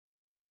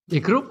The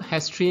group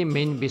has three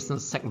main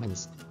business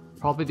segments: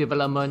 property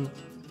development,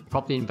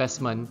 property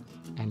investment,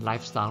 and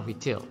lifestyle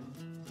retail.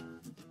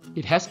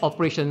 It has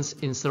operations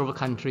in several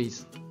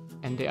countries,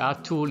 and there are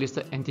two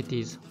listed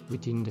entities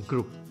within the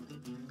group.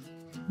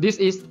 This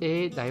is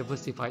a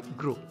diversified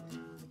group.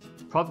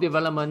 Property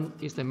development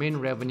is the main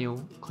revenue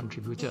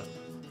contributor.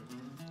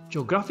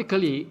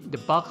 Geographically, the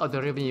bulk of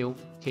the revenue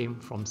came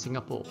from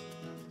Singapore.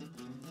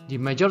 The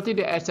majority of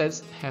the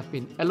assets have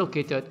been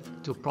allocated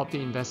to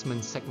property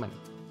investment segment,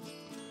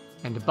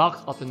 and the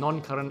bulk of the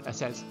non-current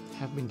assets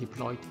have been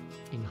deployed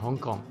in Hong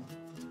Kong.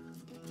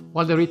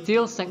 While the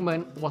retail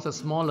segment was the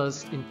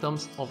smallest in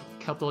terms of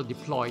capital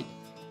deployed,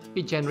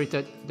 it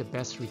generated the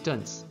best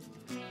returns.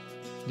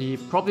 The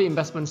property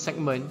investment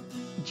segment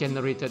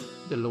generated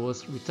the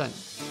lowest return.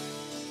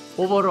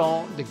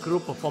 Overall, the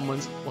group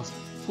performance was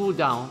pulled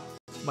down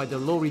by the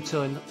low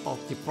return of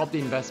the property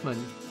investment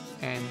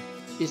and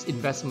its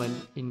investment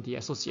in the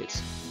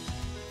associates.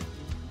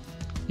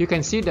 You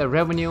can see the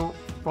revenue,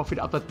 profit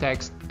after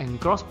tax, and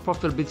gross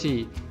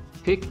profitability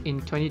peaked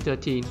in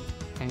 2013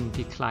 and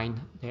declined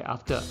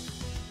thereafter.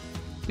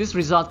 This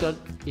resulted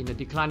in a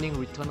declining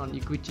return on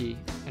equity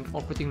and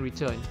operating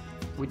return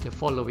with the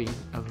following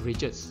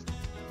averages.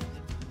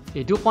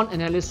 A DuPont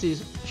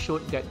analysis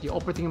showed that the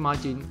operating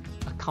margin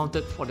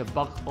accounted for the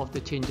bulk of the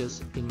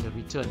changes in the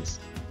returns.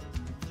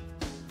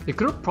 The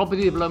group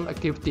property development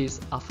activities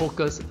are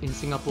focused in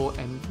Singapore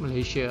and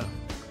Malaysia,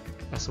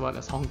 as well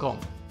as Hong Kong.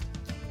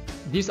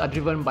 These are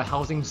driven by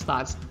housing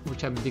starts,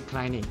 which have been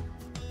declining,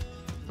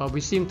 but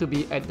we seem to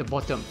be at the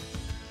bottom.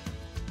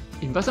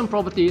 Investment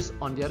properties,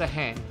 on the other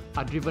hand,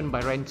 are driven by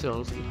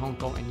rentals in Hong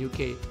Kong and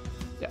UK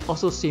that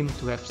also seem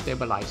to have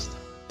stabilized.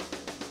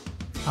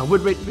 I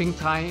would rate Wing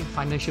Tai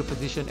financial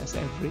position as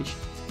average.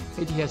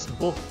 It has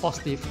both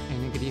positive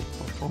and negative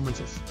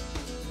performances.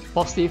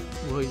 Positive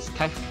were its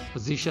cash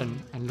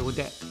position and low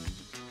debt.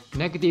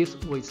 Negatives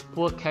were its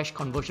poor cash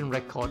conversion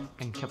record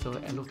and capital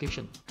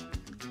allocation.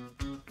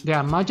 There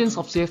are margins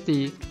of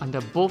safety under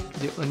both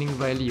the earning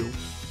value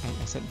and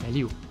asset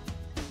value.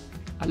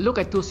 I look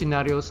at two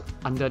scenarios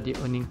under the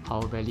earning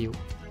power value.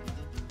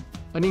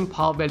 Earning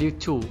power value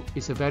 2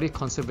 is a very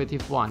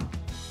conservative one,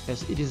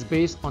 as it is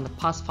based on the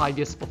past 5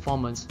 years'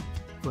 performance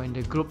when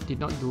the group did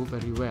not do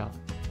very well.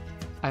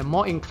 I am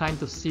more inclined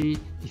to see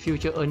the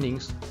future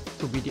earnings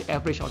to be the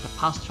average of the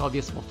past 12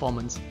 years'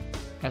 performance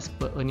as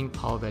per earning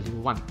power value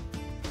 1.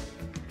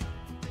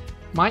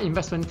 My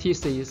investment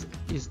thesis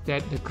is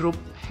that the group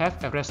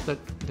have arrested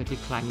the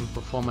declining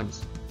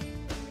performance.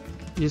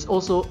 It is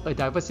also a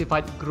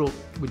diversified group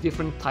with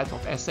different types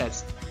of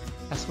assets,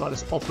 as well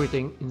as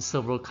operating in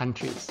several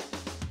countries.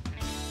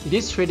 It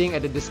is trading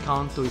at a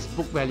discount to its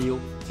book value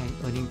and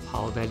earning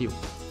power value.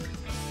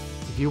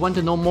 If you want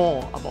to know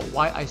more about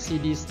why I see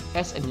this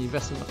as an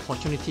investment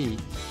opportunity,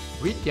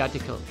 read the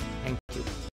article.